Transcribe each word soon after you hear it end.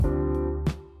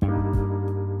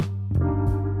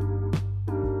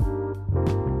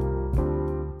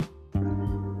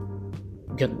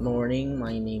Good morning,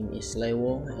 my name is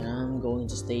Lewo, and I'm going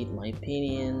to state my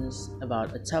opinions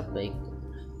about a topic.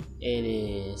 It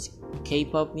is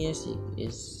K-pop music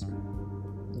is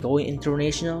going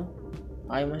international.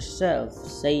 I myself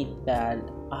say that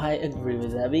I agree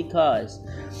with that because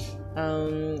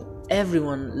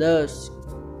everyone loves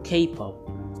K-pop.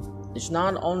 It's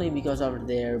not only because of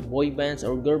their boy bands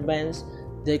or girl bands.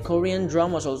 The Korean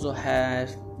dramas also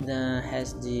has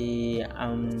the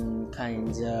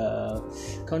kind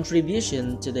of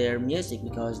contribution to their music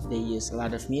because they use a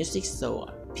lot of music. So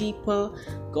people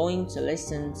going to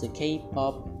listen to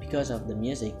K-pop because of the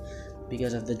music,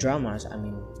 because of the dramas.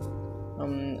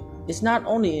 It's not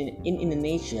only in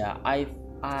Indonesia.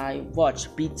 I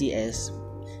watched BTS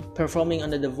performing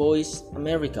under The Voice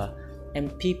America,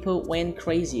 and people went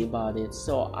crazy about it.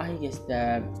 So I guess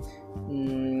that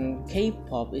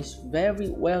K-pop is very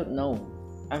well known.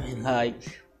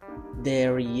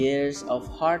 Their years of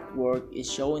hard work is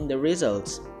showing the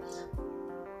results.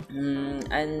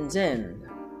 And then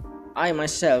I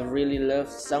myself really love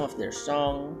some of their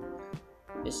song.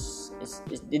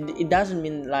 It doesn't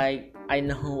mean like I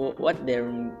know what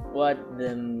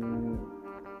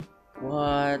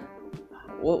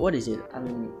is it?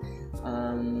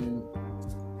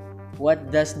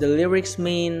 What does the lyrics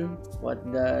mean?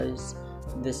 What does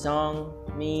the song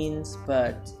means?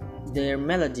 But their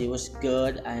melody was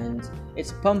good and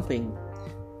it's pumping,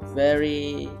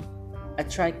 very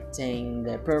attracting.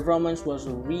 The performance was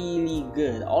really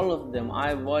good. All of them,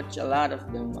 I watched a lot of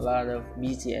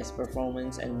BTS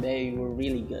performance, and they were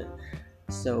really good.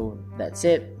 So that's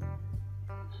it.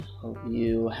 Hope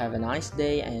you have a nice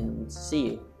day and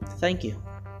see you. Thank you.